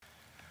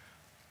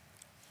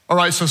All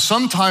right, so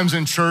sometimes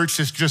in church,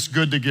 it's just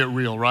good to get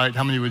real, right?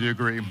 How many would you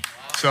agree?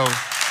 So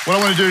what I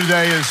want to do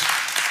today is,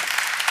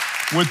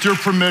 with your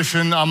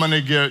permission, I'm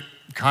gonna get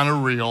kind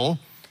of real.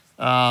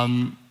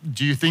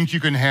 Do you think you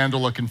can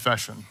handle a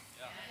confession?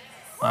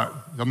 All right,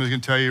 I'm just gonna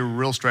tell you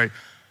real straight,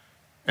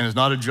 and it's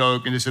not a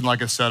joke, and this isn't like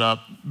a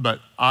setup,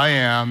 but I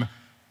am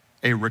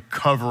a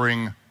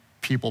recovering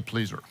people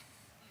pleaser.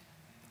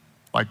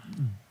 Like,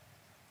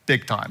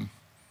 big time.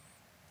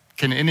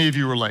 Can any of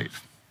you relate?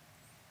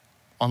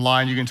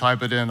 Online, you can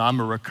type it in, I'm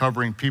a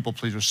recovering people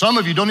pleaser. Some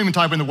of you don't even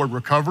type in the word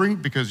recovering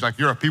because like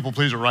you're a people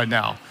pleaser right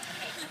now.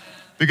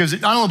 Because I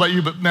don't know about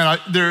you, but man,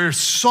 there's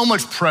so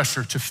much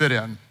pressure to fit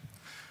in.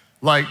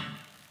 Like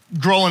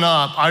growing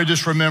up, I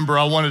just remember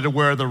I wanted to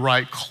wear the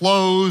right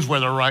clothes, wear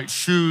the right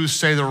shoes,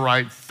 say the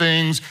right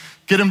things,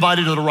 get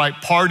invited to the right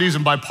parties.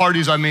 And by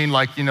parties, I mean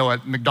like, you know,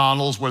 at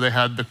McDonald's where they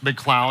had the big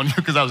clown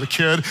because I was a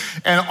kid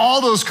and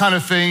all those kind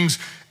of things.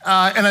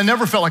 And I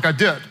never felt like I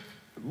did.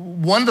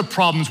 One of the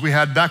problems we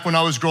had back when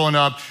I was growing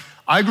up,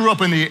 I grew up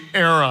in the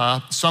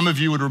era, some of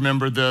you would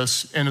remember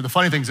this, and the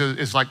funny thing is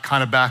it's like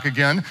kind of back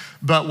again,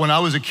 but when I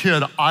was a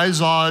kid,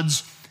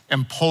 Izods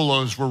and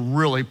polos were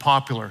really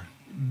popular.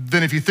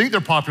 Then if you think they're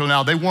popular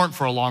now, they weren't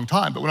for a long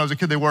time, but when I was a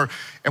kid, they were,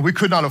 and we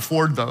could not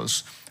afford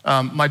those.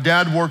 My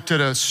dad worked at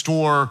a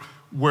store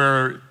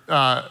where,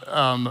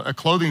 a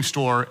clothing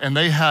store, and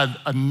they had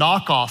a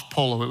knockoff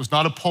polo. It was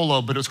not a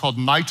polo, but it was called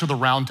Knights of the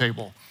Round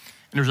Table.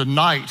 And there's a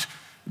knight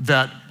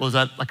that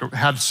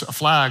had a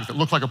flag that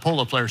looked like a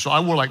polo player. So I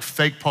wore like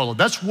fake polo.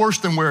 That's worse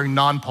than wearing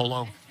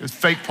non-polo. It's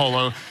fake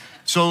polo.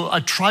 So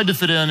I tried to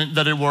fit in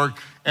that it worked,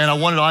 and I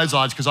wanted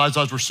Izods because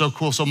Izods were so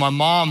cool. So my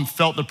mom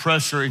felt the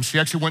pressure, and she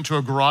actually went to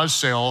a garage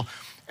sale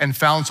and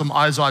found some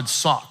Izod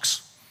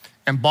socks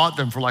and bought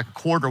them for like a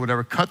quarter or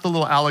whatever, cut the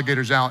little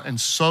alligators out and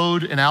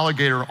sewed an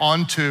alligator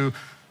onto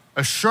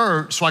a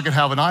shirt so I could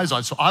have an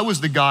Izod. So I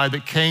was the guy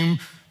that came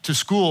to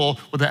school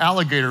with an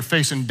alligator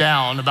facing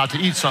down about to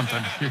eat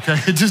something, okay?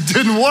 It just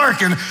didn't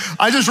work. And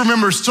I just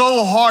remember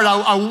so hard,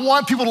 I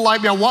want people to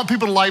like me, I want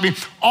people to like me,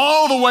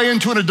 all the way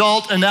into an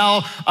adult, and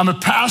now I'm a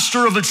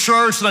pastor of the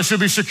church and I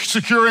should be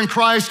secure in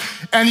Christ,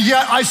 and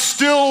yet I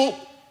still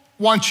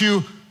want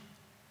you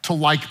to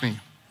like me.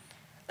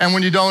 And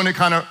when you don't, it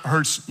kind of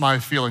hurts my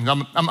feelings.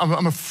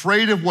 I'm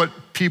afraid of what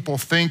people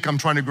think. I'm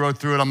trying to grow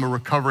through it. I'm a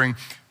recovering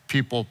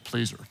people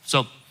pleaser.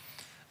 So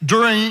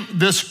during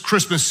this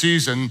Christmas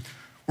season,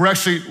 we're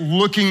actually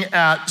looking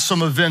at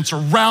some events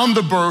around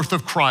the birth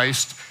of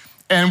Christ.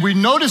 And we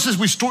notice as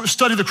we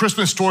study the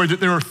Christmas story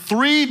that there are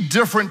 3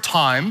 different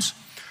times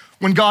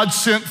when God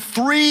sent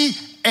 3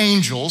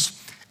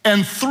 angels,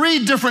 and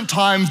 3 different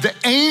times the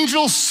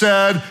angel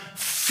said,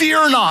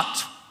 "Fear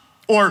not,"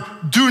 or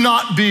 "Do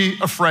not be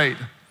afraid."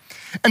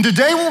 And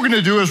today what we're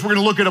gonna do is we're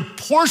gonna look at a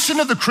portion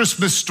of the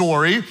Christmas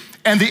story,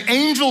 and the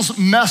angel's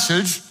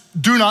message,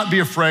 "Do not be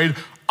afraid,"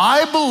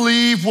 I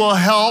believe will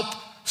help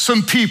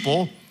some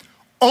people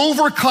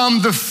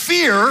overcome the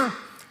fear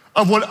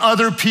of what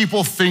other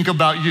people think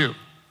about you.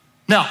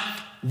 Now,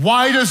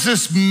 why does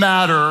this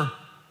matter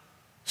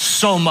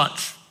so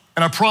much?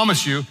 And I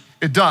promise you,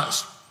 it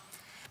does.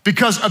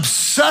 Because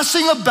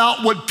obsessing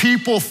about what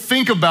people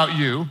think about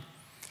you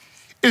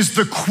is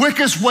the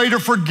quickest way to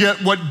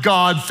forget what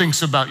God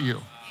thinks about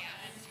you.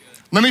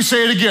 Let me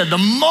say it again. The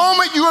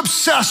moment you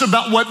obsess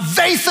about what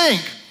they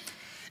think,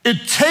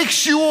 it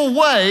takes you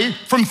away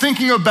from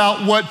thinking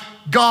about what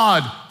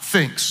God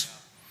thinks.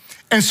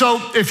 And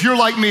so if you're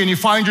like me and you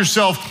find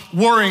yourself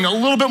worrying a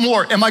little bit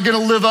more, am I gonna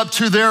live up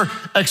to their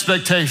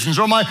expectations?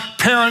 Are my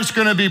parents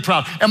gonna be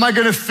proud? Am I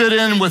gonna fit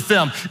in with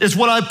them? Is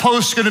what I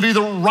post gonna be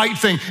the right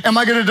thing? Am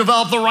I gonna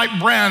develop the right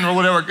brand or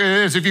whatever it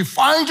is? If you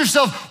find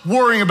yourself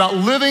worrying about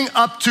living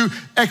up to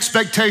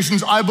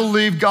expectations, I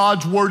believe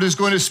God's word is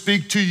going to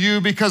speak to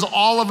you because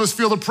all of us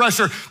feel the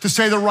pressure to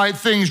say the right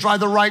things, drive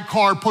the right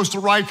car, post the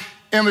right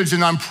image,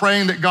 and I'm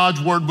praying that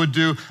God's word would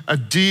do a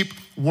deep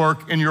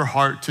work in your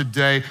heart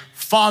today.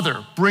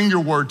 Father, bring your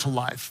word to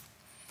life.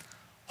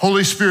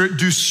 Holy Spirit,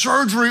 do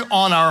surgery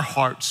on our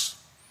hearts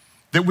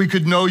that we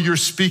could know you're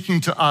speaking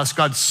to us.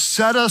 God,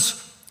 set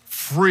us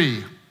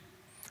free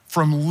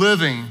from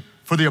living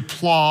for the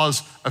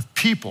applause of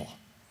people.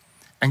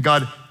 And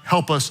God,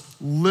 help us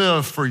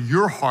live for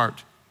your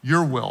heart,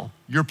 your will,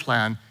 your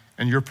plan,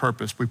 and your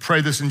purpose. We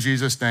pray this in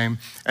Jesus' name.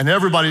 And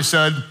everybody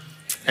said,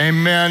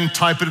 amen.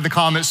 Type it in the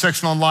comment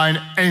section online,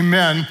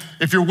 amen.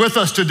 If you're with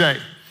us today,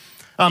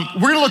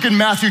 we're gonna look in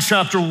Matthew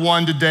chapter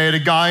 1 today at a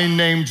guy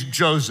named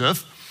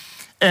Joseph.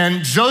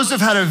 And Joseph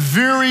had a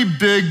very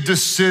big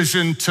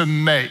decision to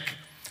make.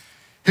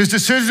 His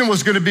decision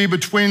was gonna be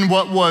between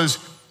what was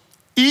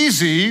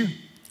easy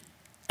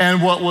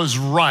and what was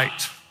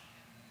right.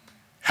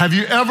 Have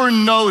you ever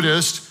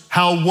noticed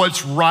how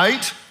what's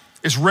right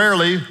is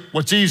rarely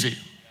what's easy,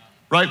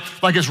 right?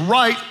 Like it's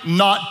right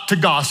not to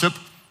gossip,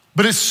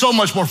 but it's so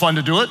much more fun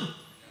to do it.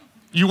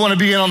 You wanna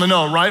be in on the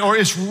know, right? Or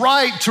it's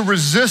right to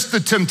resist the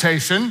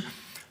temptation,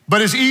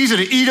 but it's easy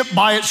to eat it,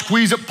 buy it,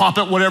 squeeze it, pop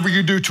it, whatever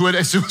you do to it.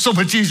 It's so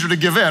much easier to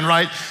give in,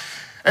 right?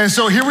 And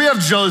so here we have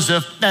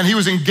Joseph, and he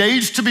was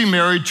engaged to be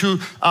married to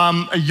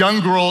a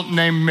young girl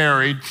named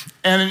Mary.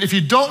 And if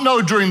you don't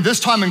know, during this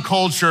time in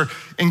culture,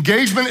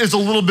 engagement is a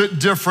little bit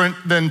different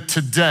than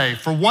today.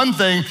 For one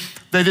thing,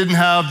 they didn't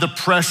have the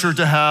pressure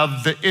to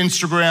have the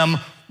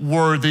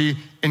Instagram-worthy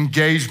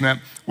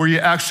engagement where you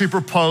actually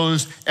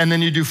propose and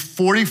then you do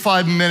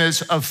 45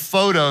 minutes of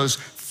photos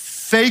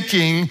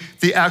faking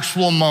the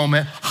actual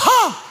moment.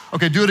 Ha!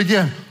 Okay, do it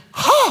again.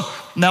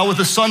 Ha! Now with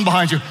the sun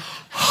behind you.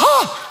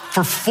 Ha!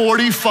 For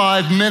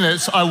 45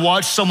 minutes, I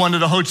watched someone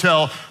at a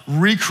hotel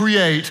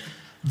recreate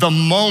the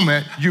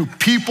moment, you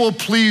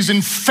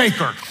people-pleasing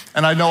faker.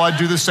 And I know I'd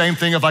do the same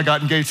thing if I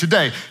got engaged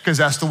today, because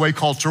that's the way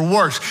culture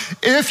works.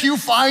 If you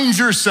find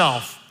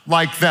yourself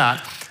like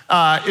that,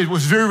 it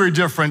was very, very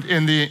different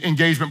in the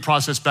engagement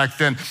process back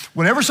then.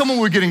 Whenever someone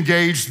would get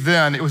engaged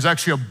then, it was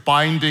actually a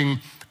binding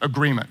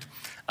agreement.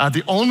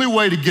 The only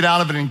way to get out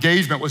of an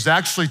engagement was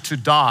actually to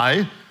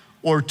die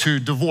or to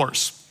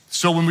divorce.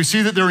 So when we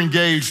see that they're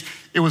engaged,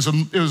 it was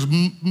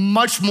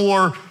much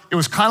more, it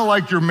was kind of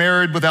like you're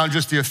married without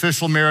just the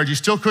official marriage. You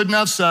still couldn't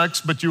have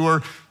sex, but you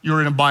were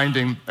in a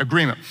binding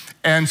agreement.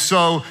 And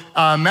so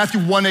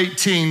Matthew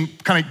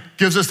 1:18 kind of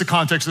gives us the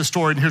context of the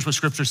story, and here's what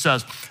scripture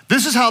says.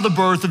 This is how the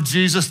birth of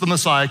Jesus the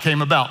Messiah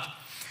came about.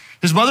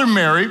 His mother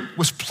Mary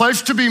was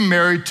pledged to be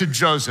married to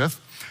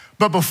Joseph,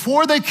 but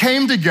before they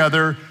came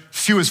together,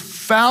 she was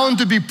found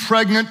to be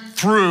pregnant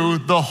through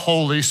the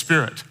Holy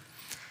Spirit.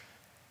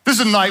 This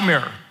is a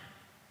nightmare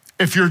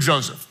if you're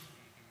Joseph.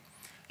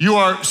 You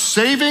are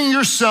saving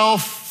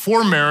yourself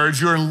for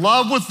marriage. You're in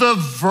love with the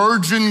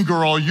virgin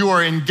girl. You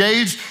are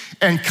engaged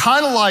and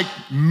kind of like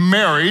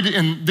married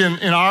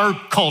in our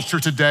culture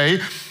today.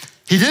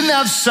 He didn't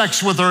have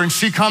sex with her and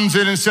she comes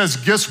in and says,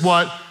 guess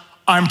what?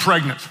 I'm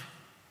pregnant.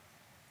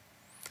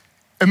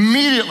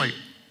 Immediately,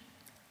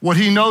 what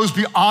he knows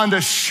beyond a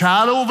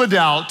shadow of a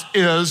doubt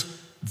is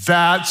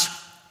that's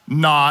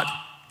not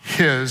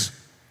his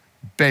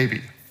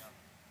baby.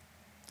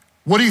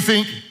 What do you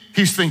think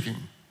he's thinking?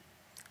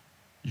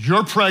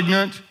 You're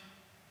pregnant,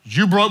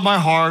 you broke my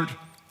heart,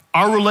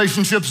 our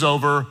relationship's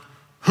over,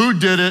 who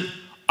did it?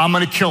 I'm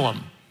gonna kill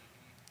him.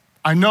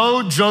 I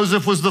know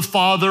Joseph was the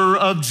father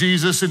of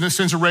Jesus in the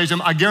sense of raising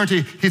him. I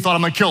guarantee he thought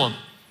I'm gonna kill him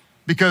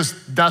because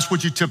that's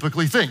what you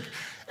typically think.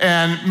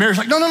 And Mary's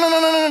like, no,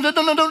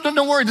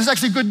 don't worry. This is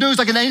actually good news.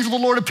 Like an angel of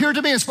the Lord appeared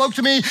to me and spoke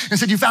to me and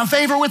said, you found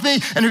favor with me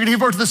and you're gonna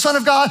give birth to the Son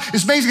of God.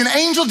 It's amazing, an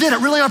angel did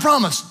it, really, I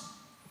promise.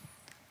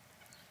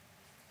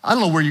 I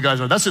don't know where you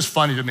guys are. That's just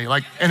funny to me.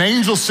 Like an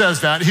angel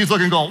says that. He's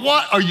looking going,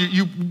 what are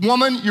you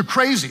woman, you're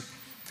crazy.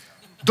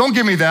 Don't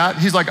give me that.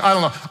 He's like, I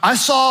don't know. I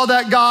saw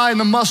that guy in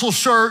the muscle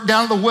shirt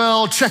down at the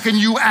well checking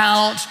you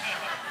out,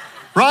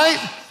 right?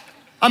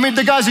 I mean,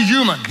 the guy's a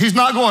human. He's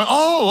not going,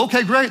 oh,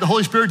 okay, great. The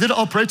Holy Spirit did it.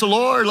 Oh, praise the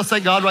Lord. Let's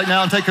thank God right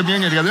now and take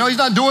communion together. No, he's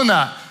not doing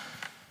that.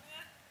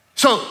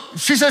 So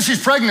she says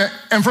she's pregnant.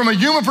 And from a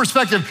human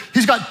perspective,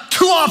 he's got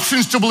two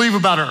options to believe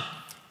about her.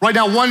 Right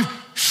now, one,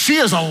 she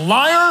is a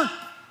liar.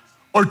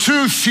 Or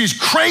two, she's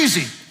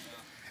crazy.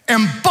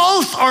 And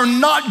both are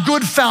not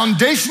good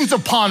foundations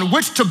upon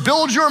which to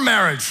build your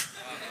marriage,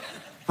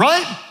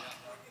 right?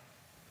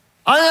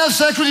 I didn't have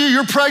sex with you,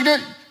 you're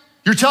pregnant,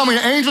 you're telling me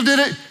an angel did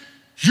it.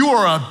 You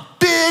are a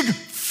big,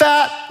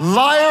 fat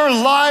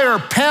liar,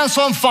 pants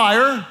on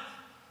fire,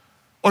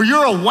 or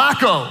you're a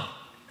wacko.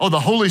 Oh, the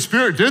Holy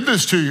Spirit did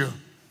this to you.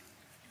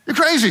 You're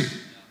crazy.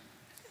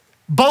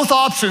 Both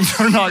options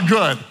are not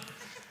good.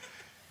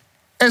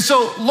 And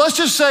so let's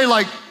just say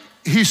like,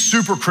 he's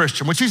super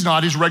Christian, which he's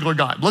not, he's a regular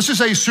guy. Let's just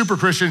say he's super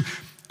Christian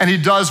and he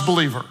does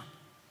believe her.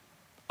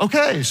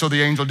 Okay, so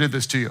the angel did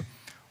this to you.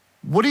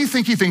 What do you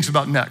think he thinks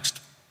about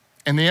next?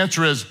 And the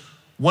answer is,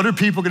 what are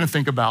people gonna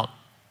think about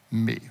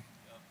me?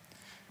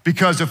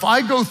 Because if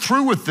I go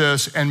through with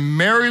this and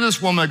marry this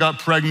woman that got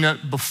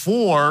pregnant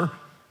before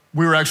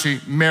we were actually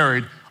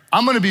married,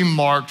 I'm gonna be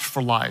marked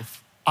for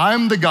life.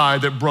 I'm the guy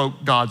that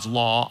broke God's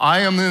law.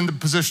 I am in the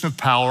position of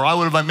power. I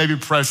would have maybe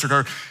pressured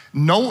her.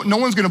 No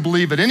one's gonna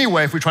believe it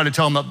anyway if we try to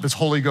tell him about this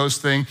Holy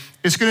Ghost thing.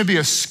 It's gonna be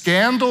a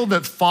scandal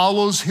that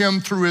follows him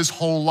through his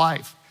whole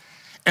life.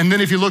 And then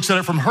if he looks at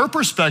it from her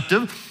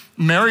perspective,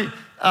 Mary,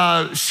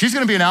 she's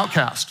gonna be an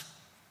outcast.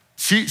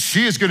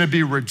 She is gonna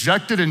be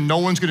rejected and no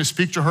one's gonna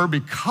speak to her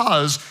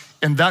because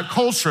in that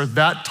culture,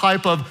 that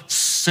type of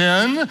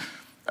sin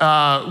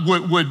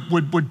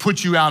would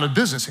put you out of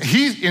business.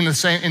 He's in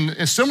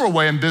a similar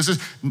way in business.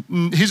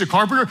 He's a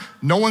carpenter.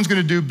 No one's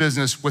gonna do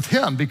business with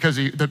him because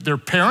their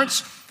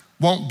parents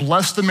won't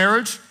bless the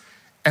marriage.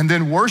 And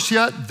then worse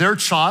yet, their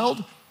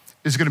child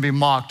is gonna be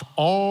mocked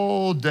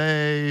all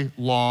day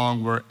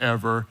long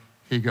wherever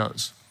he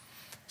goes.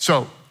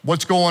 So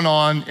what's going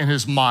on in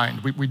his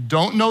mind? We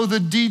don't know the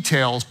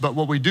details, but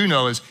what we do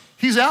know is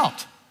he's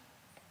out.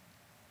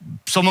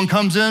 Someone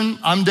comes in,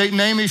 I'm dating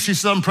Amy, she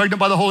said I'm pregnant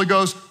by the Holy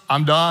Ghost,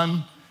 I'm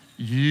done.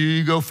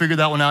 You go figure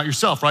that one out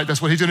yourself, right?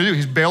 That's what he's gonna do.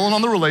 He's bailing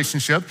on the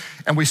relationship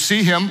and we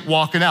see him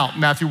walking out.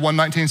 Matthew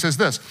 1:19 says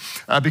this,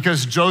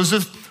 because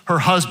Joseph, her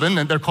husband,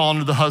 and they're calling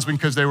her the husband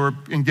because they were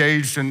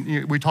engaged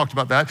and we talked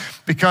about that,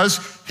 because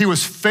he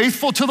was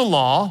faithful to the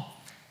law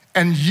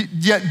and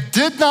yet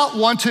did not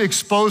want to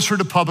expose her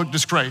to public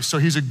disgrace. So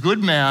he's a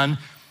good man.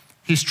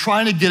 He's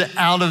trying to get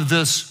out of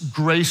this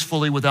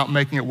gracefully without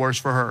making it worse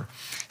for her.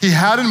 He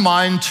had in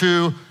mind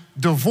to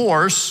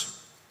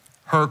divorce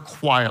her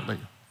quietly.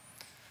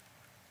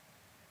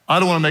 I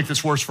don't want to make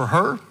this worse for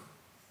her.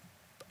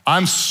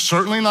 I'm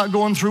certainly not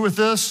going through with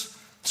this.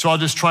 So I'll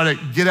just try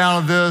to get out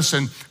of this,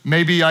 and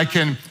maybe I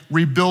can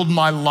rebuild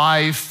my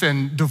life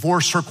and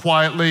divorce her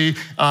quietly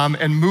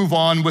and move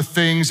on with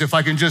things. If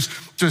I can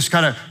just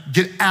kind of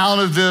get out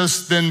of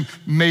this, then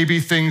maybe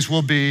things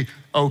will be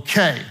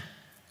okay.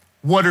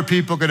 What are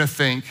people gonna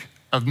think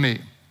of me?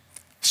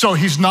 So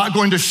he's not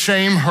going to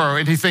shame her,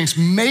 and he thinks,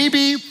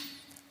 maybe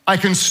I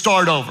can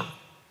start over.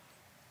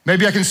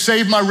 Maybe I can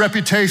save my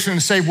reputation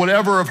and save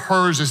whatever of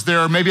hers is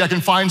there. Maybe I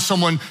can find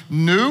someone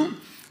new.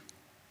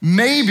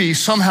 Maybe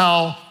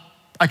somehow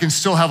I can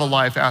still have a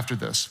life after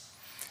this.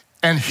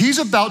 And he's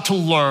about to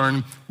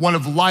learn one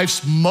of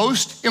life's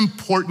most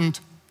important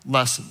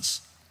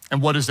lessons.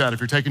 And what is that? If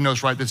you're taking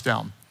notes, write this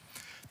down.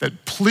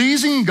 That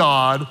pleasing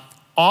God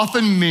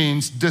often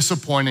means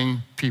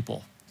disappointing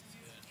people.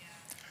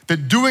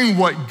 That doing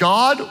what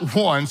God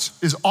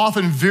wants is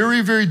often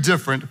very, very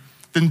different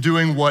than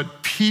doing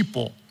what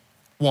people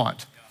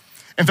want.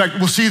 In fact,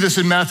 we'll see this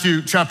in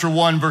Matthew chapter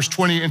 1, verse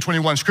 20 and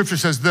 21. Scripture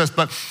says this,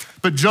 but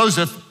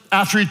Joseph,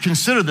 after he'd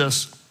considered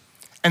this,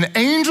 an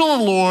angel of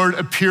the Lord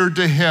appeared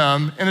to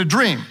him in a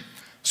dream.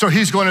 So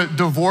he's going to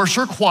divorce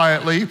her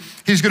quietly.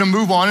 He's going to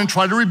move on and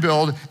try to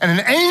rebuild. And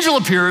an angel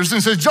appears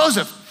and says,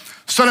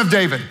 Joseph, son of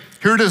David.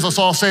 Here it is, let's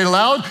all say it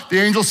aloud. The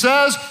angel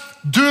says,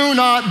 do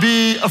not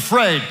be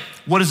afraid.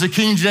 What does the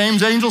King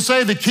James angel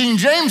say? The King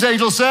James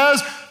angel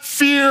says,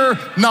 fear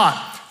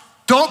not.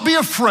 Don't be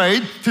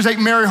afraid to take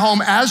Mary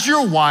home as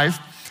your wife,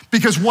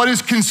 because what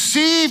is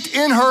conceived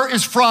in her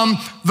is from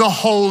the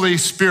Holy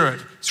Spirit.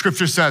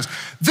 Scripture says,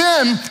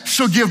 then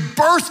she'll give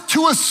birth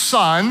to a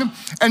son,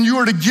 and you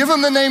are to give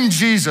him the name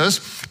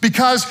Jesus,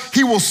 because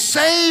he will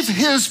save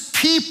his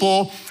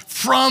people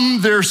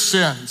from their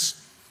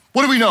sins.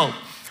 What do we know?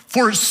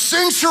 For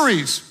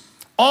centuries,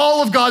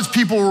 all of God's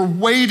people were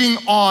waiting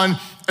on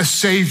a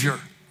savior.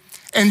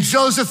 And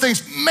Joseph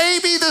thinks,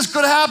 maybe this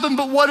could happen,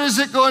 but what is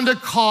it going to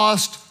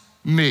cost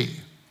me?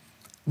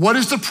 What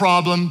is the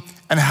problem,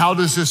 and how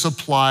does this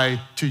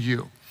apply to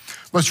you?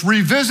 Let's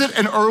revisit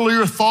an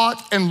earlier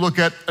thought and look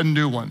at a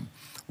new one.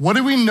 What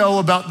do we know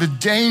about the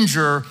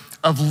danger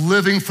of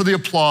living for the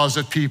applause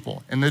of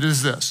people? And it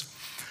is this: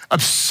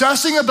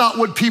 obsessing about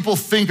what people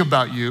think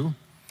about you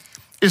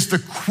is the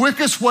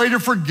quickest way to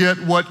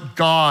forget what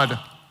God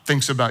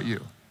thinks about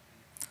you.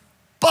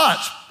 But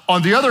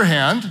on the other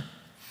hand,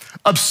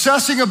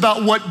 obsessing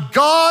about what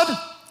God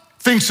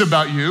thinks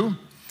about you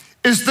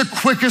is the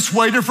quickest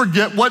way to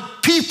forget what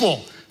people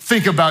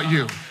think about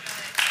you,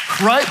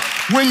 right?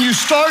 When you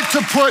start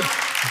to put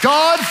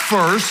God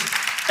first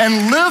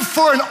and live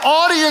for an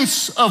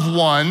audience of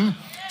one,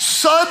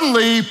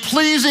 suddenly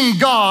pleasing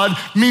God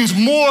means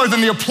more than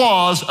the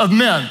applause of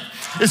men.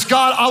 It's,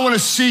 God, I want to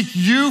seek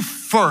you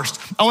first.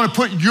 I want to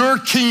put your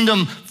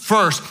kingdom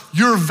first,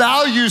 your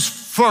values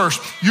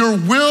first, your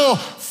will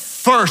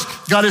first.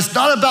 God, it's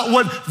not about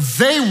what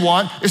they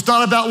want. It's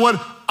not about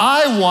what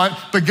I want,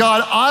 but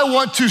God, I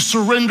want to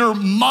surrender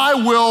my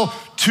will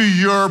to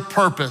your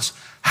purpose.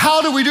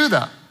 How do we do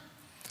that?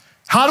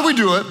 How do we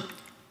do it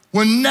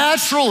when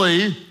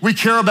naturally we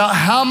care about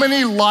how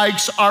many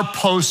likes our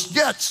post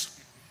gets?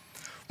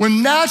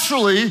 When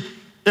naturally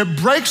it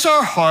breaks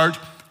our heart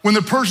when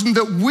the person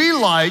that we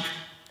like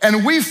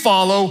and we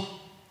follow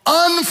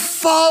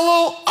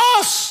unfollow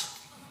us.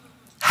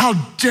 How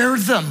dare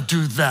them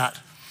do that?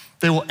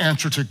 They will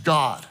answer to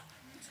God.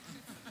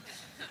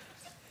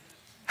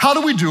 How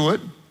do we do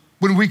it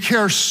when we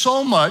care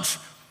so much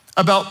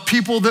about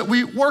people that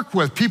we work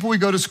with, people we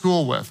go to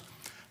school with?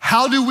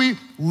 How do we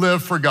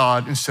live for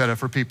God instead of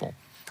for people?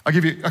 I'll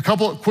give you a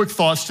couple of quick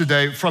thoughts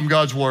today from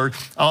God's word.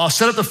 I'll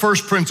set up the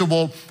first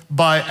principle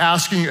by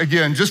asking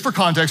again, just for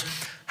context,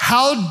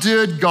 how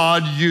did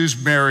God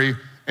use Mary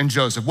and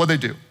Joseph? What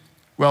did they do?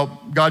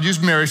 Well, God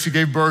used Mary. She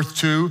gave birth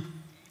to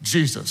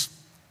Jesus,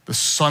 the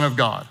Son of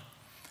God,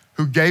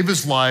 who gave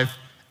his life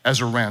as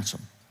a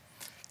ransom.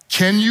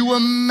 Can you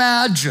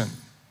imagine,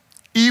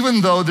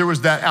 even though there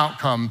was that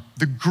outcome,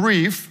 the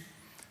grief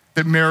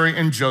that Mary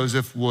and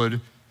Joseph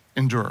would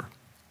endure?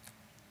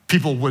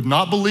 People would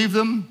not believe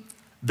them.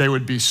 They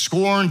would be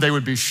scorned. They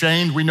would be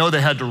shamed. We know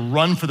they had to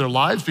run for their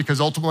lives because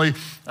ultimately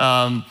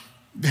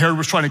Herod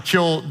was trying to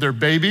kill their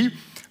baby.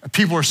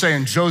 People were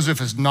saying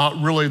Joseph is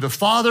not really the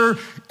father.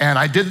 And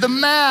I did the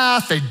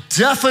math. They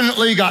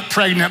definitely got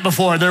pregnant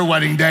before their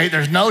wedding date.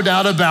 There's no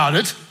doubt about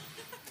it.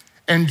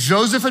 And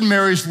Joseph and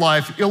Mary's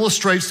life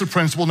illustrates the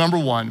principle, number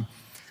one: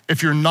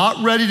 if you're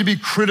not ready to be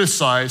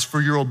criticized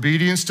for your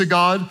obedience to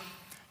God,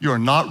 you are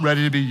not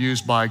ready to be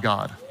used by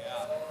God.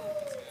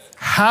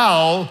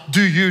 How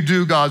do you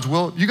do God's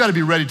will? You gotta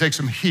be ready to take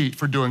some heat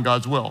for doing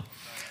God's will.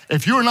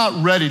 If you're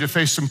not ready to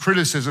face some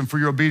criticism for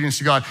your obedience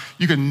to God,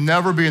 you can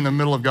never be in the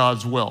middle of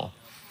God's will.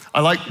 I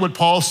like what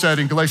Paul said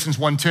in Galatians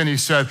 1:10. He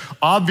said,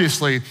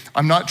 obviously,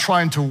 I'm not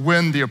trying to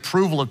win the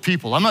approval of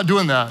people. I'm not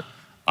doing that.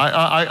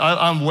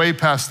 I'm way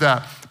past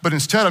that. But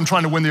instead, I'm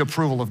trying to win the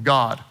approval of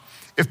God.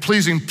 If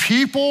pleasing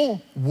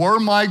people were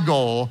my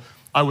goal,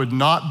 I would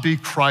not be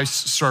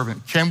Christ's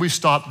servant. Can we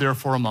stop there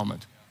for a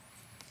moment?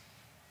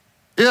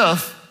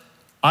 If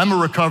I'm a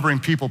recovering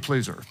people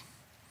pleaser,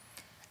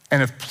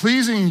 and if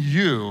pleasing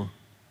you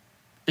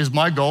is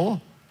my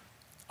goal,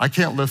 I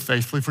can't live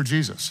faithfully for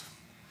Jesus.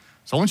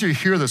 So I want you to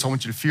hear this, I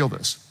want you to feel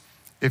this.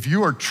 If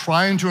you are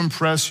trying to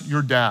impress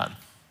your dad,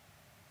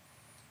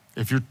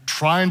 if you're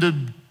trying to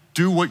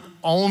do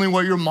only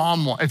what your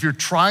mom wants, if you're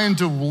trying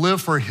to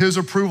live for his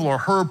approval or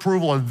her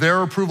approval or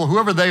their approval,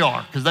 whoever they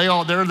are, because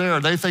they're there,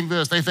 they think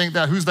this, they think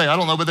that, who's they? I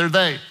don't know, but they're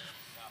they.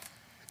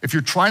 If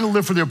you're trying to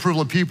live for the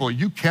approval of people,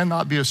 you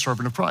cannot be a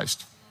servant of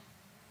Christ.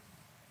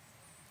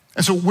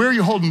 And so where are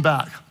you holding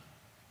back?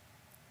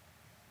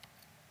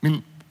 I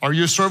mean, are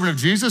you a servant of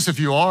Jesus? If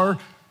you are,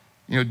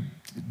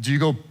 do you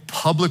go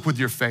public with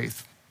your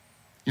faith?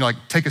 Like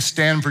take a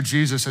stand for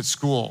Jesus at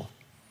school.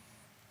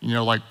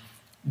 Like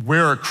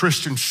wear a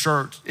Christian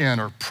shirt in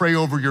or pray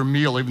over your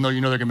meal even though you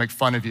know they're gonna make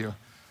fun of you.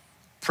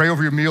 Pray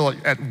over your meal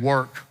at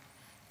work,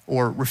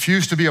 or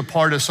refuse to be a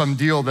part of some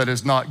deal that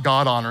is not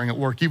God-honoring at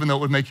work even though it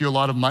would make you a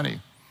lot of money.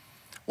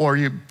 Or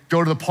you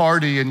go to the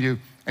party and you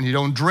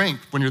don't drink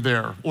when you're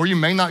there. Or you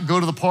may not go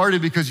to the party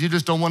because you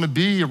just don't wanna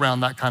be around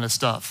that kind of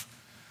stuff.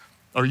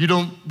 Or you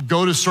don't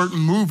go to certain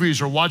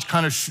movies or watch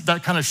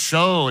that kind of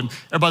show and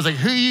everybody's like,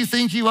 who you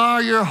think you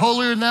are? You're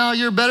holier now,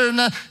 you're better than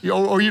that.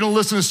 Or you don't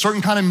listen to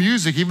certain kind of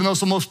music, even though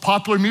it's the most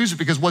popular music,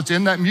 because what's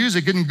in that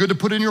music isn't good to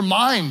put in your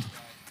mind.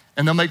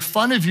 And they'll make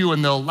fun of you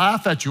and they'll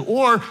laugh at you.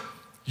 Or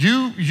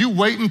you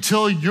wait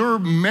until you're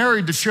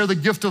married to share the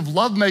gift of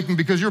lovemaking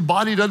because your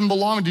body doesn't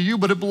belong to you,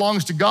 but it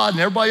belongs to God.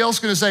 And everybody else is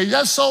gonna say,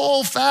 that's so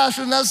old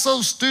fashioned, that's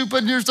so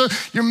stupid,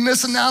 you're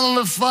missing out on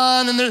the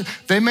fun. And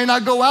they may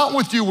not go out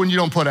with you when you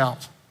don't put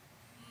out.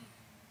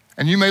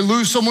 And you may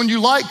lose someone you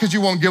like because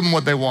you won't give them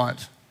what they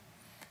want.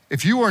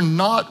 If you are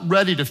not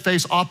ready to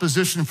face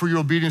opposition for your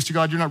obedience to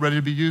God, you're not ready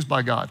to be used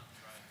by God.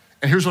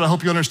 And here's what I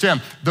hope you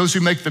understand. Those who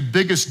make the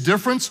biggest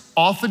difference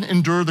often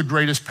endure the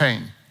greatest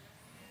pain.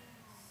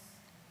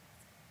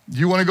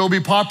 You wanna go be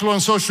popular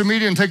on social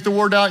media and take the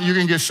word out, you're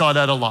gonna get shot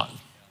at a lot.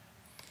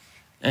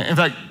 In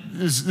fact,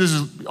 this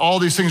is all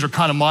these things are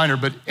kind of minor,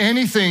 but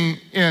anything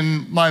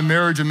in my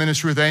marriage and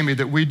ministry with Amy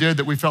that we did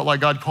that we felt like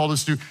God called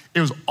us to do,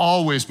 it was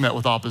always met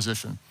with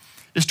opposition.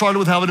 It started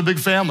with having a big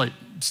family,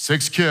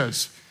 6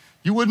 kids.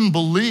 You wouldn't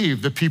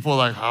believe that people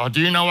are like, oh,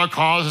 do you know what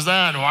causes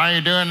that? Why are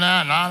you doing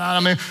that? No. I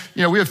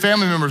mean, we have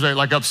family members that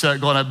like upset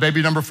going at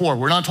baby number 4.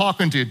 We're not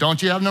talking to you.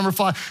 Don't you have number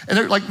 5? And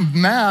they're like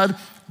mad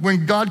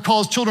when God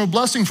calls children a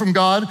blessing from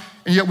God,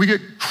 and yet we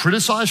get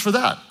criticized for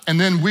that. And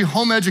then we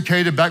home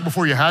educated back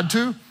before you had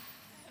to,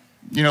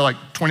 like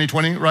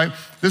 2020, right?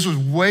 This was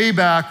way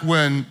back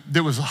when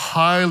it was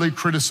highly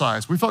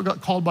criticized. We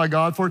felt called by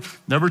God for it.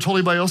 Never told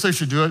anybody else they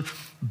should do it,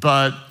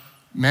 but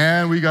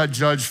man, we got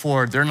judged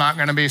for it. They're not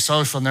gonna be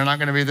social, and they're not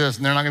gonna be this,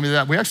 and they're not gonna be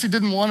that. We actually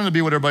didn't want them to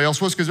be what everybody else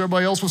was because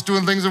everybody else was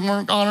doing things that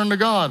weren't honoring to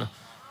God.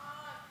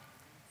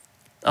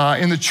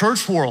 In the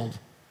church world,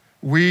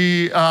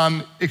 we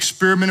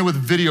experimented with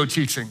video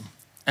teaching,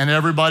 and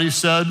everybody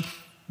said,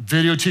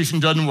 video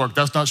teaching doesn't work.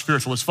 That's not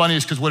spiritual. What's funny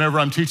is because whenever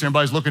I'm teaching,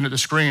 everybody's looking at the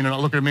screen and not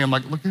looking at me. I'm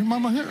like, look at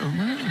Mama here.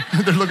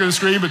 They're looking at the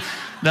screen,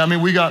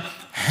 but we got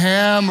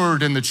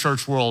hammered in the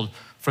church world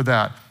for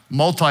that.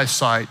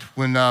 Multi-site,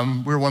 when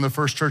we were one of the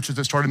first churches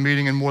that started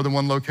meeting in more than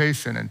one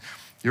location, and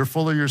you're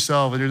full of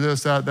yourself, and you're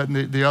this, that,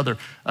 and the other.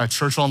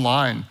 Church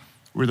online,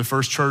 we were the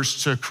first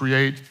church to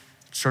create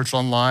church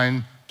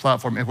online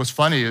platform. And what's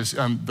funny is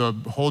the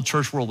whole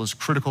church world was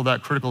critical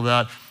of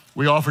that.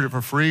 We offered it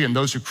for free, and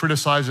those who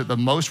criticized it the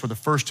most were the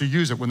first to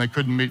use it when they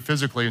couldn't meet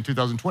physically in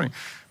 2020.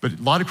 But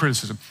a lot of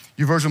criticism.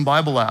 YouVersion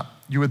Bible app,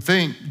 you would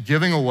think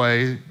giving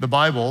away the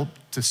Bible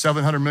to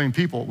 700 million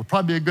people would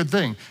probably be a good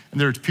thing. And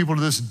there are people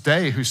to this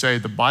day who say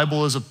the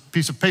Bible is a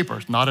piece of paper,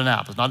 it's not an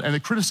app, and they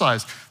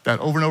criticize that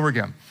over and over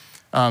again.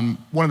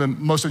 One of the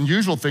most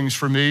unusual things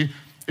for me,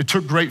 it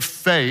took great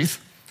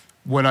faith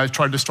when I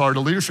tried to start a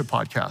leadership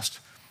podcast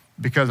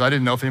because I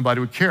didn't know if anybody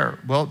would care.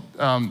 Well,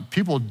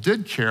 people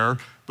did care.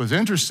 What's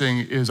interesting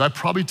is I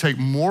probably take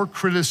more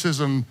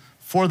criticism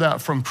for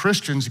that from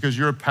Christians because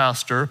you're a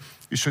pastor,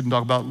 you shouldn't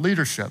talk about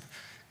leadership.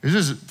 It's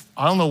just,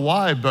 I don't know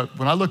why, but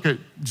when I look at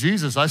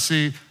Jesus, I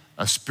see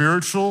a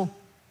spiritual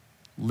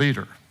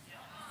leader.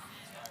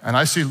 And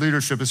I see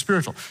leadership as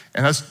spiritual.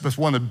 And that's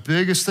one of the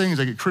biggest things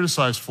I get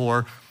criticized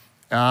for.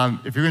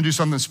 If you're gonna do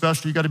something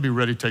special, you gotta be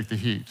ready to take the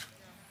heat.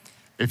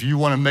 If you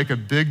wanna make a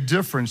big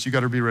difference, you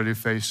gotta be ready to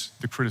face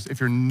the criticism. If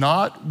you're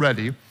not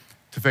ready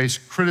to face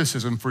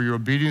criticism for your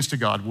obedience to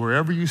God,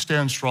 wherever you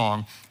stand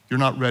strong, you're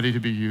not ready to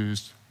be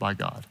used by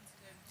God.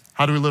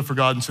 How do we live for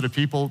God instead of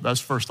people?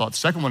 That's first thought.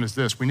 Second one is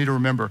this: we need to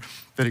remember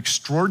that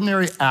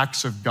extraordinary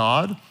acts of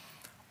God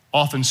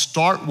often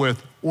start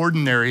with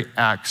ordinary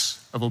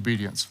acts of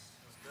obedience.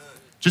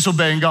 Just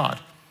obeying God.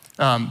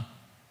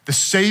 The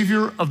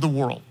Savior of the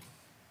world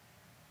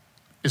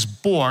is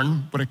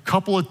born when a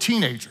couple of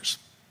teenagers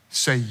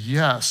say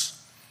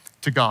yes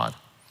to God.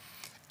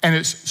 And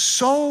it's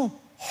so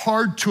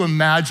hard to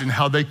imagine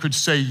how they could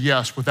say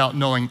yes without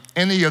knowing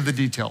any of the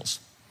details.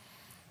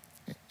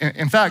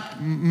 In fact,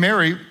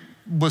 Mary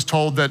was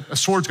told that a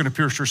sword's gonna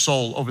pierce her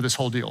soul over this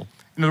whole deal.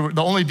 In other words,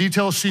 the only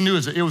details she knew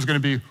is that it was gonna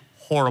be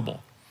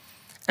horrible.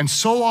 And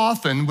so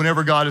often,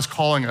 whenever God is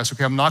calling us,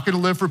 okay, I'm not gonna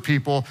live for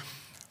people,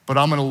 but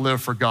I'm gonna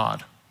live for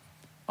God.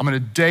 I'm gonna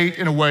date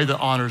in a way that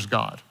honors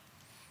God.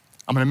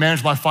 I'm gonna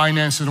manage my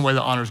finances in a way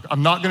that honors God.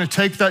 I'm not gonna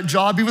take that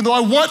job, even though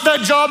I want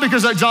that job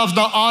because that job's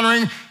not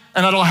honoring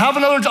and I don't have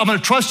another job. I'm gonna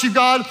trust you,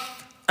 God,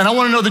 and I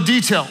wanna know the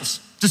details.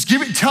 Just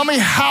tell me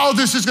how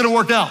this is gonna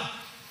work out.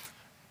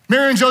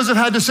 Mary and Joseph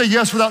had to say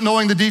yes without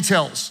knowing the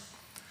details.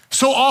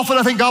 So often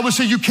I think God would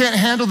say, you can't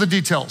handle the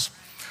details.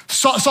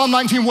 Psalm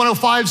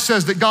 19:105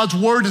 says that God's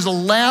word is a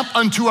lamp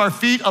unto our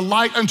feet, a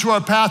light unto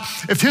our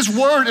path. If his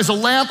word is a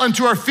lamp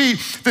unto our feet,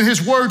 then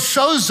his word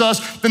shows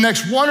us the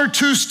next 1 or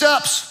 2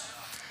 steps.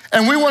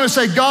 And we wanna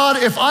say, God,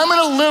 if I'm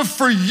gonna live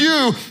for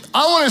you,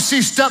 I wanna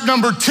see step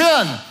number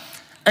 10.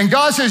 And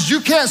God says,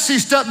 you can't see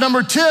step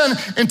number 10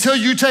 until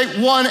you take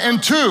 1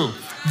 and 2.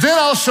 Then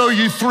I'll show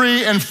you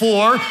 3 and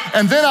 4,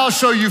 and then I'll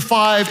show you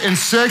 5 and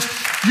 6.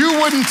 You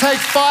wouldn't take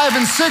 5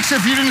 and 6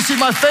 if you didn't see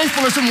my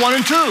faithfulness in 1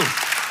 and 2.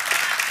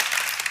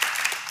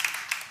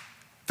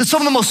 That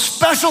some of the most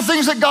special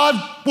things that God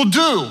will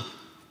do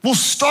will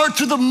start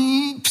to the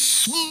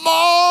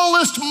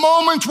smallest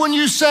moment when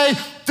you say,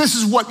 this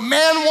is what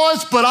man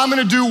wants, but I'm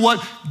gonna do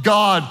what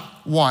God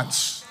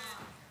wants.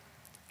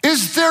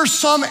 Is there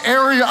some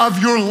area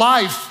of your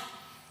life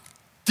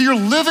that you're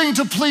living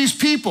to please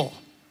people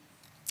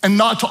and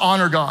not to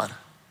honor God?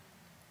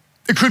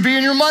 It could be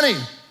in your money,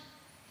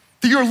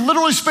 that you're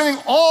literally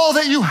spending all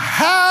that you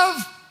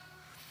have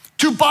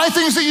to buy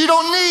things that you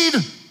don't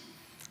need,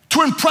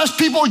 to impress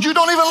people you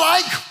don't even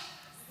like.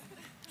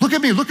 Look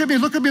at me, look at me,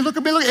 look at me, look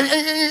at me, look,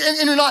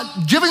 and you're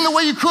not giving the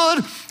way you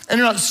could, and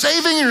you're not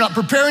saving, and you're not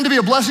preparing to be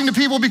a blessing to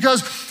people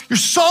because you're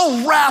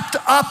so wrapped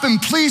up in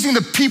pleasing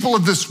the people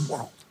of this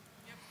world.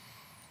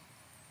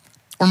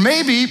 Or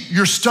maybe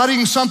you're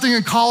studying something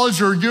in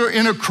college or you're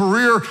in a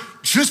career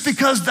just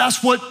because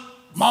that's what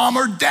mom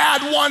or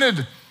dad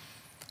wanted,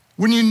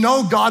 when you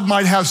know God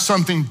might have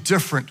something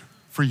different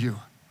for you.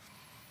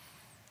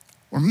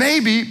 Or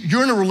maybe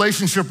you're in a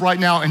relationship right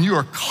now and you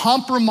are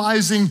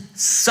compromising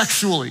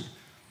sexually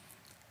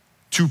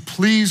to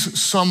please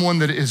someone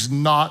that is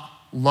not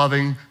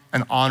loving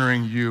and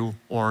honoring you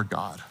or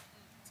God.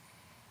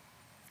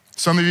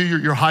 Some of you,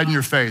 you're hiding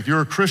your faith.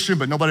 You're a Christian,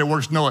 but nobody at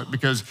work knows it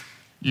because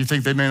you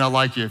think they may not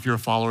like you if you're a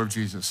follower of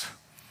Jesus.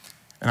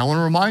 And I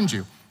wanna remind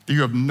you that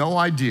you have no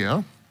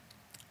idea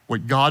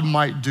what God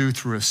might do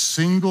through a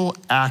single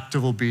act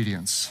of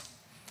obedience.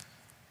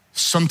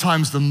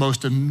 Sometimes the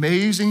most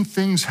amazing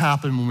things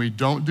happen when we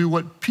don't do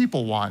what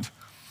people want,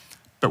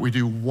 but we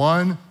do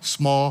one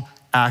small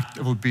act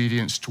of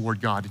obedience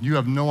toward God. And you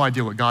have no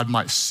idea what God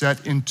might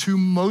set into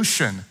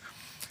motion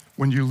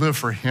when you live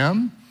for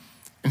him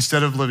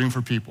instead of living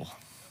for people.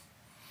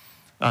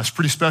 It's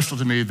pretty special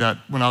to me that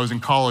when I was in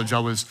college, I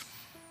was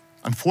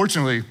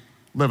unfortunately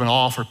living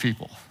all for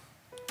people.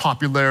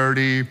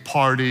 Popularity,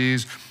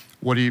 parties,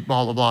 what do you,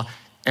 blah, blah, blah.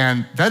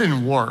 And that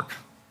didn't work.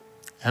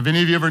 Have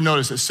any of you ever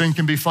noticed that sin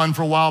can be fun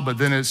for a while, but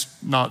then it's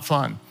not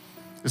fun?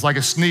 It's like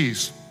a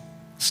sneeze.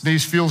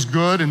 Sneeze feels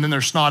good, and then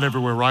there's snot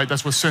everywhere, right?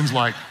 That's what sin's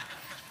like.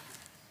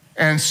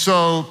 And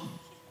so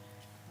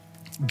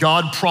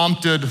God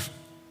prompted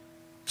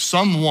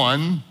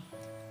someone,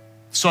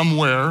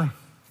 somewhere,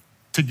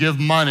 to give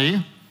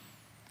money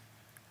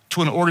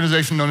to an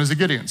organization known as the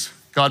Gideons.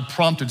 God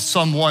prompted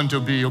someone to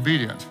be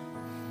obedient.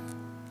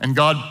 And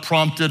God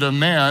prompted a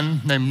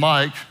man named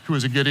Mike, who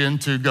was a Gideon,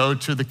 to go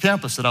to the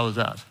campus that I was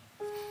at.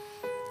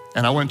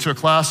 And I went to a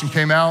class and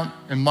came out,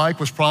 and Mike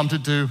was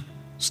prompted to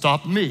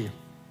stop me.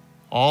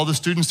 All the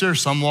students there,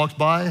 some walked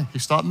by, he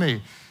stopped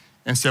me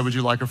and said, would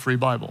you like a free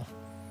Bible?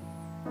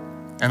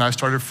 And I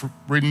started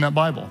reading that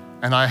Bible.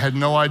 And I had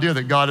no idea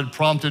that God had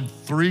prompted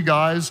 3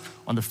 guys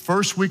on the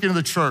first weekend of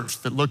the church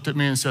that looked at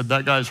me and said,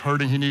 that guy's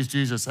hurting, he needs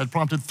Jesus. I'd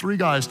prompted 3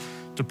 guys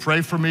to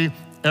pray for me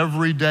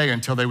every day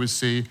until they would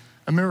see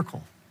a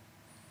miracle.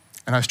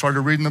 And I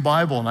started reading the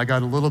Bible and I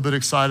got a little bit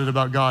excited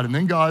about God. And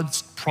then God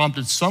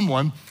prompted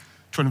someone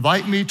to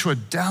invite me to a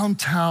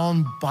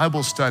downtown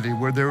Bible study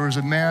where there was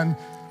a man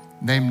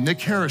named Nick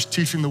Harris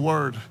teaching the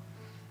word.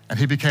 And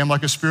he became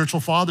like a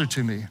spiritual father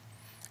to me.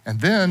 And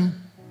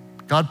then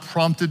God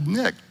prompted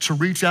Nick to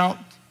reach out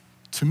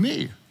to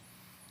me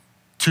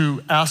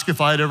to ask if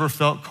I had ever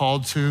felt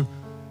called to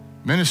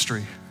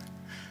ministry.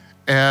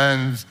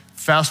 And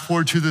fast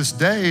forward to this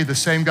day, the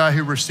same guy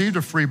who received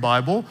a free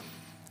Bible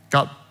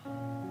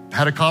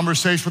had a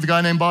conversation with a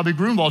guy named Bobby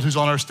Grunwald who's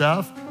on our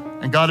staff,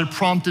 and God had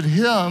prompted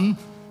him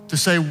to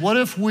say, what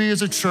if we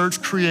as a church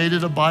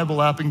created a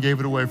Bible app and gave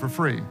it away for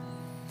free?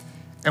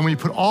 And when you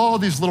put all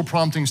these little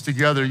promptings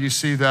together, you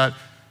see that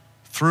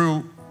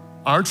through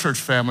our church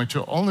family,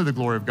 to only the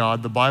glory of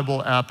God, the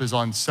Bible app is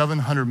on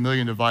 700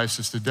 million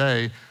devices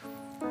today,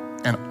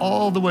 And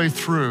all the way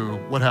through,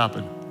 what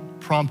happened?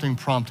 Prompting.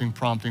 Think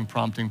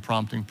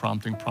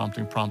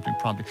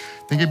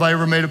anybody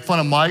ever made fun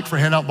of Mike for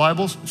handing out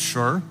Bibles?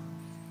 Sure.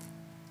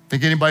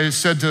 Think anybody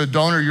said to a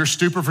donor, you're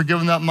stupid for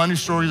giving that money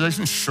to the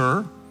organization?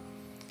 Sure.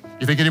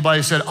 You think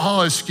anybody said,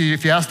 oh,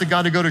 if you ask the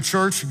guy to go to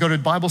church, go to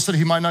Bible study,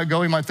 he might not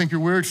go, he might think you're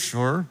weird?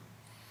 Sure.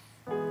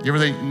 You ever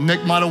think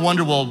Nick might have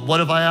wondered, well,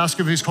 what if I ask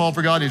him if he's called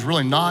for God and he's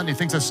really not and he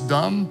thinks that's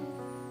dumb?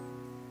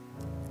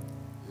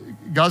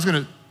 God's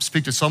gonna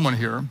speak to someone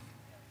here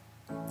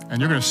and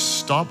you're gonna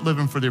stop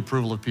living for the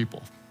approval of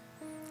people.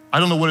 I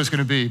don't know what it's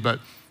gonna be, but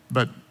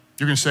you're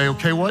gonna say,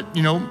 okay, what?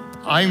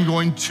 I'm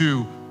going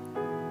to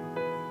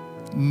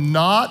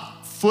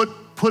not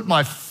put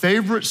my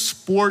favorite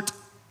sport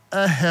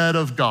ahead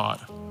of God.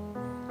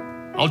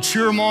 I'll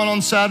cheer him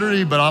on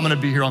Saturday, but I'm gonna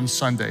be here on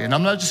Sunday. And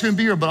I'm not just gonna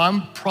be here, but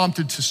I'm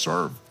prompted to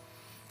serve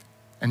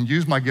and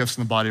use my gifts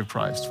in the body of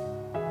Christ.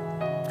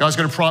 God's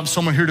gonna prompt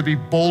someone here to be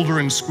bolder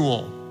in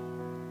school.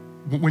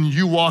 When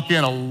you walk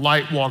in, a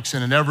light walks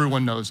in and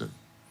everyone knows it.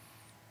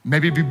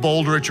 Maybe be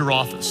bolder at your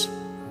office.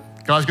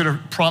 God's gonna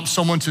prompt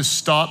someone to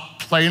stop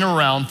playing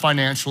around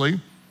financially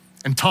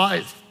and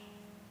tithe.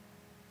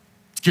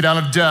 Get out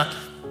of debt.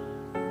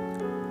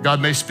 God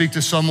may speak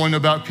to someone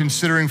about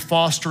considering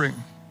fostering,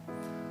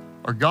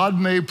 or God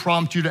may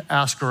prompt you to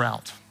ask her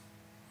out.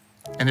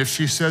 And if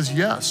she says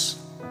yes,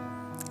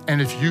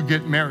 and if you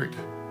get married,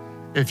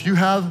 if you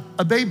have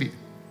a baby,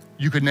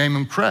 you could name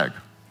him Craig.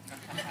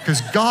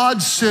 Because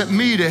God sent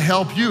me to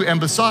help you. And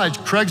besides,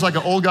 Craig's like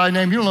an old guy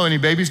name. You don't know any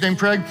babies named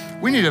Craig?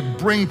 We need to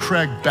bring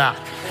Craig back.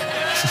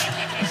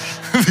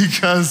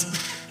 Because,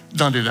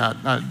 don't do that.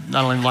 I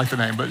don't even like the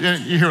name, but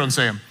you hear what I'm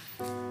saying.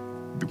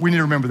 We need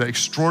to remember that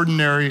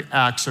extraordinary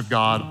acts of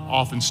God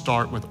often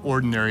start with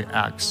ordinary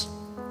acts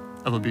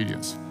of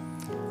obedience.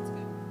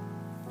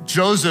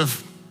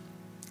 Joseph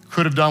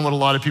could have done what a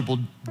lot of people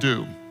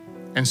do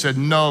and said,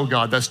 no,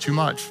 God, that's too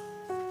much.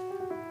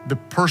 The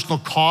personal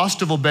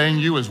cost of obeying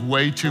you is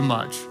way too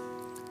much.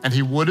 And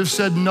he would have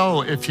said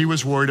no if he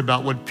was worried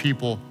about what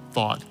people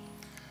thought.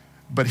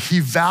 But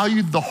he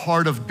valued the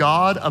heart of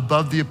God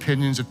above the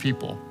opinions of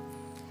people.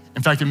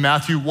 In fact, in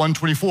Matthew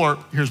 1:24,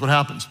 here's what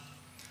happens.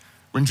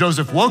 When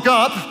Joseph woke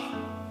up,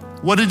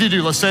 what did he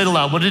do? Let's say it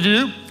aloud. What did he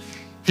do?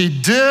 He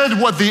did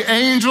what the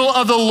angel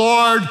of the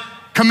Lord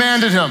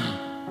commanded him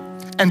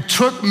and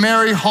took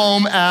Mary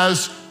home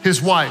as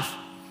his wife.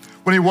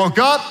 When he woke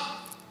up,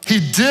 he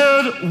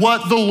did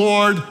what the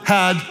Lord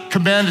had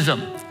commanded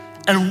him.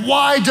 And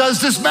why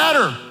does this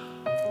matter?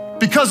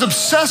 Because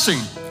obsessing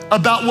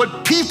about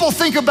what people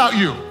think about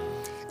you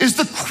is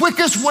the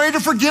quickest way to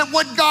forget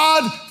what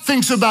God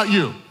thinks about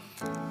you.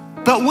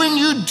 But when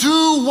you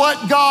do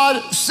what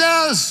God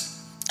says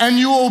and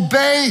you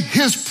obey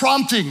his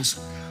promptings,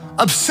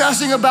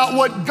 obsessing about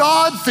what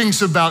God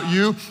thinks about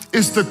you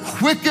is the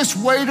quickest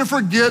way to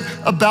forget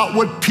about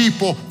what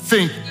people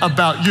think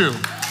about you.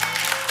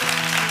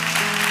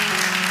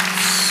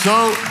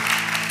 So,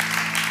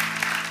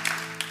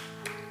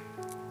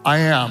 I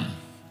am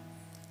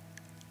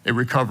a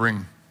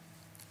recovering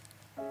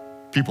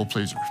people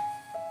pleaser.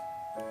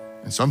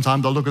 And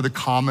sometimes I'll look at the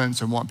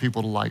comments and want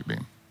people to like me.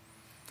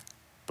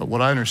 But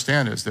what I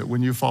understand is that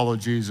when you follow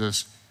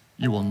Jesus,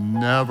 you will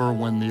never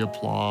win the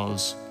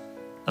applause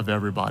of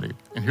everybody.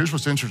 And here's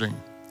what's interesting,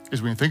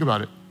 is when you think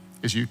about it,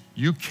 is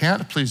you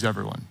can't please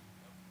everyone.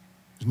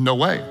 There's no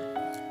way.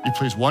 You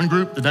please one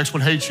group, the next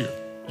one hates you.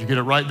 You get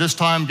it right this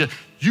time,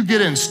 you get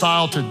in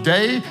style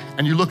today,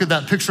 and you look at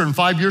that picture in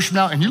 5 years from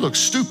now, and you look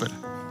stupid.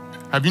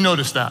 Have you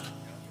noticed that?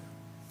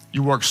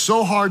 You work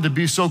so hard to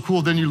be so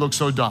cool, then you look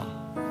so dumb.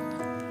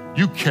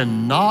 You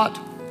cannot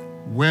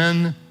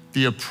win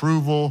the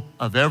approval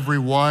of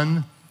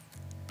everyone,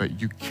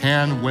 but you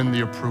can win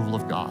the approval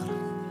of God.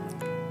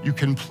 You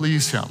can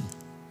please him.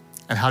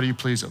 And how do you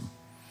please him?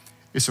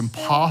 It's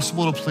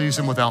impossible to please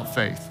him without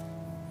faith.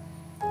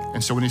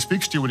 And so when he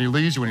speaks to you, when he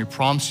leads you, when he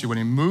prompts you, when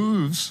he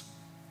moves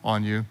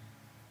on you,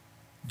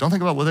 don't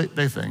think about what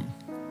they think,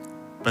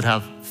 but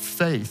have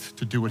faith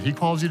to do what he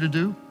calls you to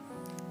do,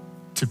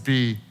 to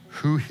be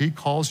who he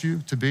calls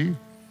you to be,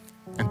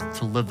 and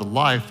to live the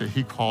life that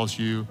he calls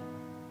you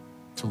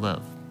to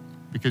live.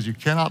 Because you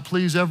cannot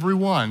please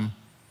everyone,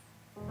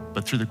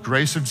 but through the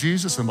grace of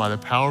Jesus and by the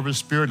power of his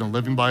Spirit and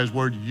living by his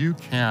word, you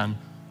can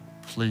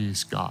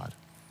please God.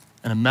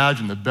 And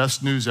imagine the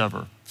best news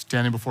ever,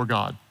 standing before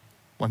God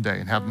one day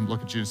and have him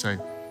look at you and say,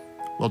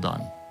 well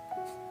done.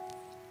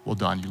 Well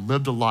done. You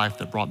lived a life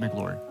that brought me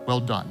glory.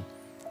 Well done,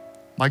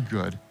 my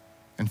good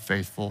and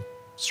faithful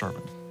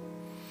servant.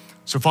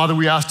 So Father,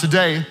 we ask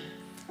today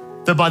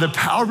that by the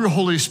power of your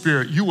Holy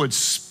Spirit, you would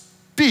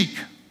speak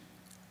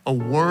a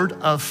word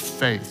of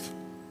faith.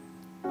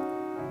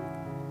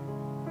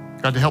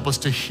 God, to help us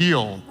to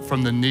heal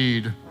from the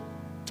need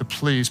to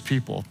please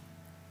people,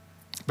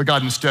 but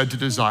God, instead to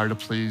desire to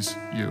please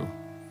you.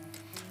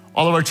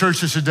 All of our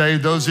churches today,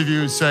 those of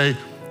you who say,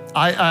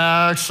 I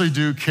actually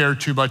do care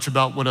too much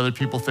about what other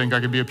people think.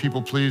 I can be a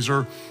people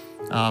pleaser.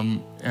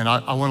 And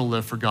I want to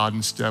live for God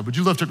instead. Would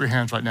you lift up your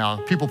hands right now?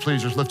 People,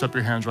 please just lift up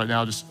your hands right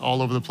now, just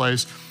all over the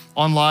place.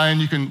 Online,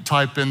 you can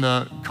type in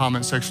the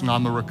comment section,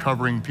 I'm a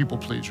recovering people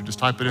pleaser. Just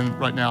type it in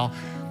right now.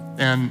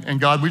 And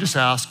God, we just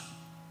ask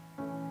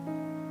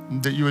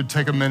that you would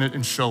take a minute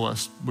and show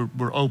us.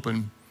 We're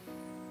open.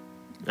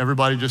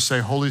 Everybody just say,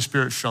 Holy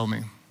Spirit, show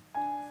me.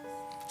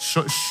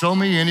 Show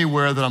me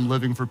anywhere that I'm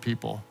living for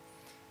people.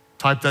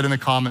 Type that in the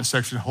comment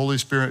section. Holy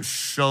Spirit,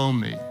 show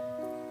me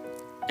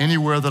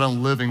anywhere that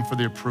I'm living for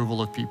the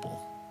approval of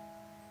people.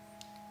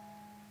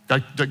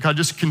 God,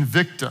 just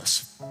convict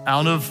us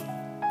out of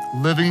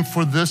living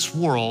for this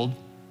world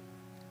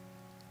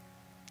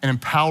and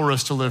empower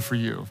us to live for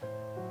you.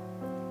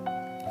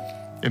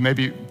 It may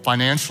be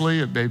financially,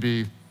 it may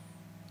be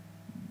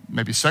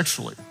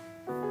sexually.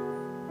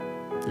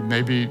 It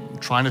may be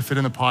trying to fit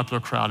in the popular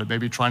crowd. It may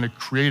be trying to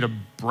create a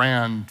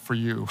brand for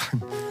you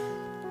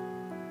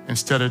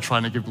instead of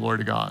trying to give glory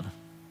to God.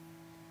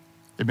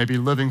 It may be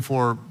living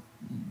for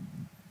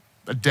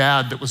a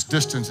dad that was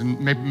distant and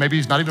maybe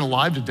he's not even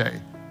alive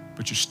today,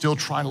 but you're still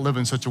trying to live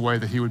in such a way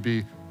that he would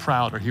be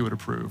proud or he would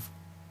approve.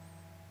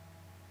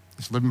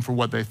 It's living for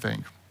what they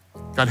think.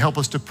 God, help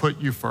us to put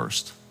you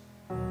first.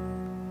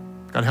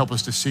 God, help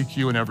us to seek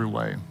you in every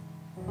way.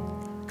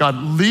 God,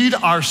 lead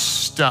our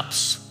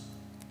steps.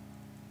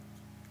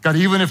 God,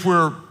 even if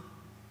we're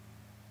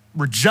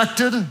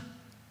rejected,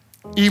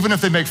 even if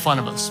they make fun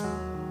of us,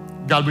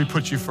 God, we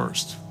put you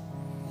first.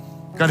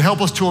 God,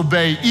 help us to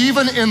obey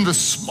even in the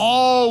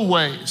small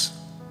ways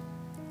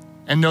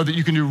and know that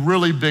you can do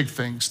really big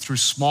things through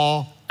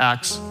small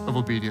acts of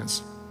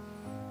obedience.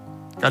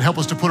 God, help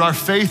us to put our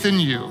faith in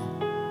you,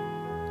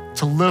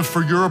 to live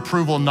for your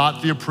approval,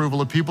 not the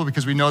approval of people,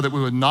 because we know that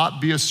we would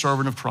not be a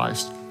servant of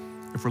Christ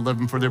if we're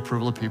living for the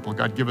approval of people.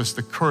 God, give us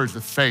the courage,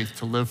 the faith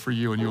to live for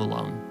you and you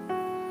alone.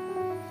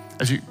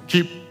 As you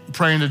keep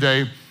praying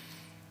today,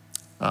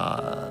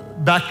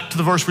 back to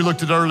the verse we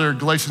looked at earlier,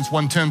 Galatians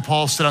 1:10,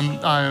 Paul said,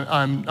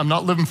 I'm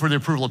not living for the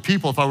approval of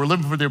people. If I were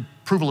living for the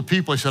approval of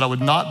people, he said, I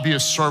would not be a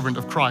servant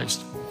of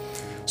Christ.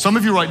 Some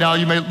of you right now,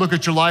 you may look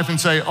at your life and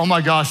say, oh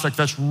my gosh, like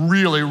that's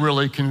really,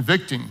 really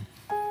convicting.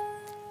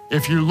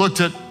 If you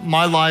looked at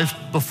my life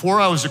before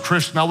I was a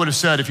Christian, I would have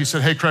said, if you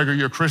said, hey Craig, are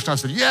you a Christian? I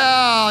said, yeah,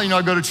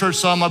 I go to church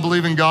some, I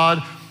believe in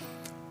God.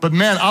 But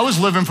man, I was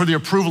living for the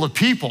approval of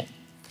people.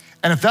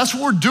 And if that's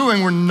what we're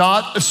doing, we're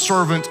not a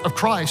servant of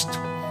Christ.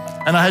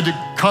 And I had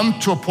to come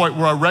to a point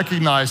where I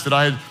recognized that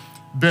I had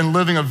been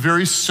living a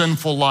very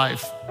sinful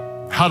life.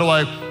 How do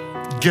I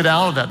get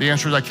out of that? The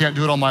answer is I can't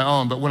do it on my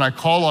own. But when I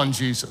call on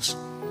Jesus,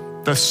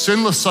 the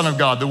sinless Son of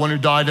God, the one who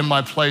died in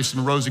my place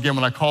and rose again,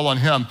 when I call on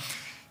him,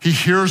 he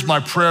hears my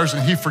prayers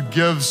and he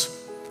forgives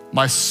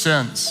my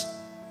sins.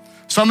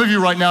 Some of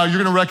you right now,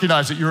 you're gonna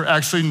recognize that you're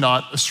actually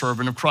not a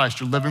servant of Christ.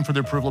 You're living for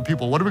the approval of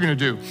people. What are we gonna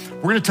do?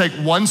 We're gonna take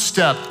one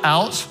step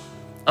out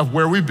of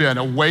where we've been,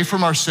 away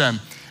from our sin,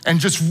 and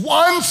just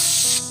one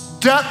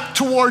step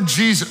toward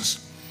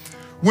Jesus.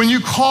 When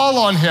you call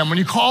on him, when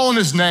you call on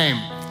his name,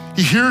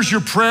 he hears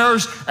your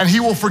prayers and he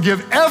will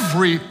forgive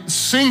every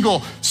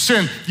single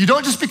sin. You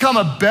don't just become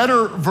a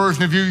better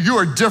version of you, you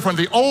are different.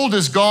 The old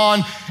is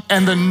gone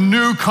and the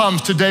new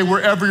comes today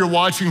wherever you're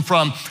watching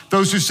from.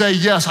 Those who say,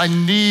 yes, I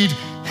need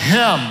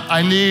him.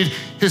 I need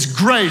his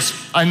grace.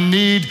 I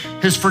need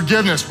his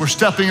forgiveness. We're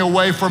stepping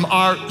away from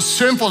our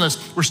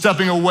sinfulness. We're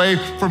stepping away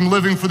from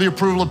living for the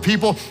approval of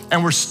people,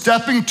 and we're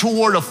stepping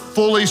toward a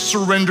fully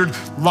surrendered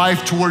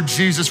life toward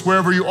Jesus.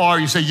 Wherever you are,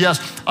 you say,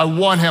 yes, I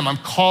want him. I'm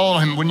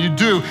calling him. When you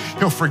do,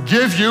 he'll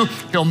forgive you.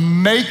 He'll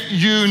make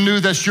you new.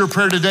 That's your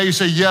prayer today. You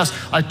say, yes,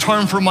 I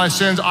turn from my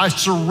sins. I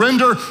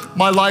surrender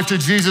my life to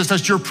Jesus.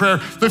 That's your prayer.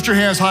 Lift your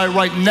hands high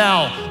right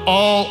now,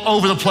 all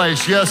over the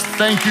place. Yes,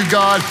 thank you,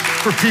 God,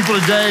 for people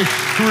today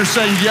who are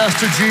saying yes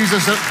to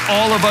Jesus at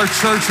all of our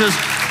churches.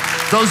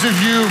 Those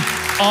of you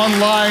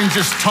online,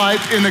 just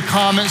type in the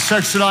comment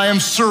section, I am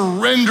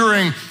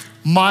surrendering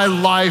my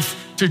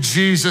life to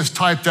Jesus.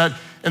 Type that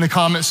in the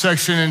comment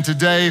section. And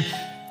today,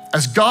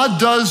 as God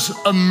does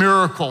a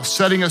miracle,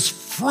 setting us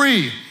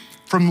free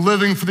from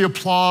living for the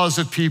applause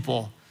of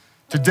people,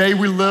 today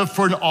we live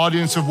for an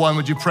audience of one.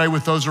 Would you pray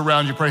with those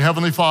around you? Pray,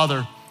 Heavenly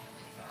Father,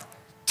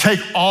 take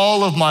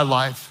all of my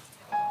life,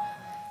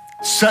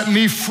 set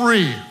me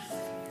free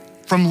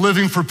from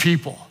living for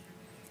people,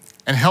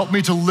 and help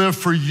me to live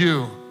for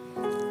you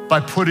by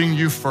putting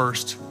you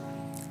first.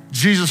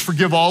 Jesus,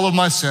 forgive all of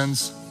my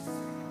sins.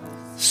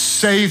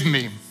 Save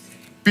me.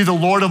 Be the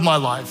Lord of my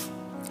life.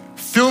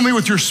 Fill me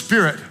with your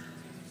Spirit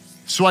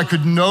so I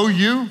could know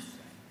you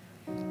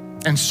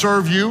and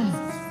serve you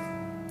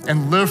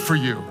and live for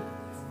you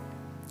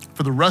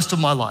for the rest of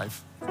my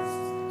life.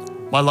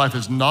 My life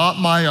is not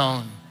my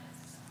own.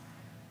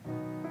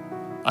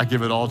 I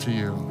give it all to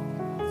you.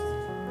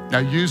 Now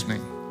use me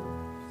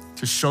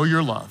to show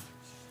your love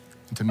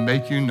and to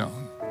make you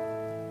known.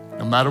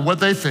 No matter what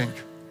they think,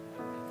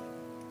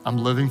 I'm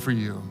living for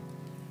you.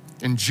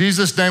 In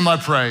Jesus' name I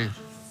pray.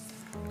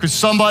 Could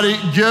somebody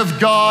give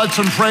God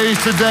some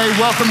praise today?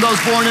 Welcome those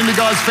born into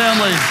God's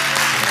family.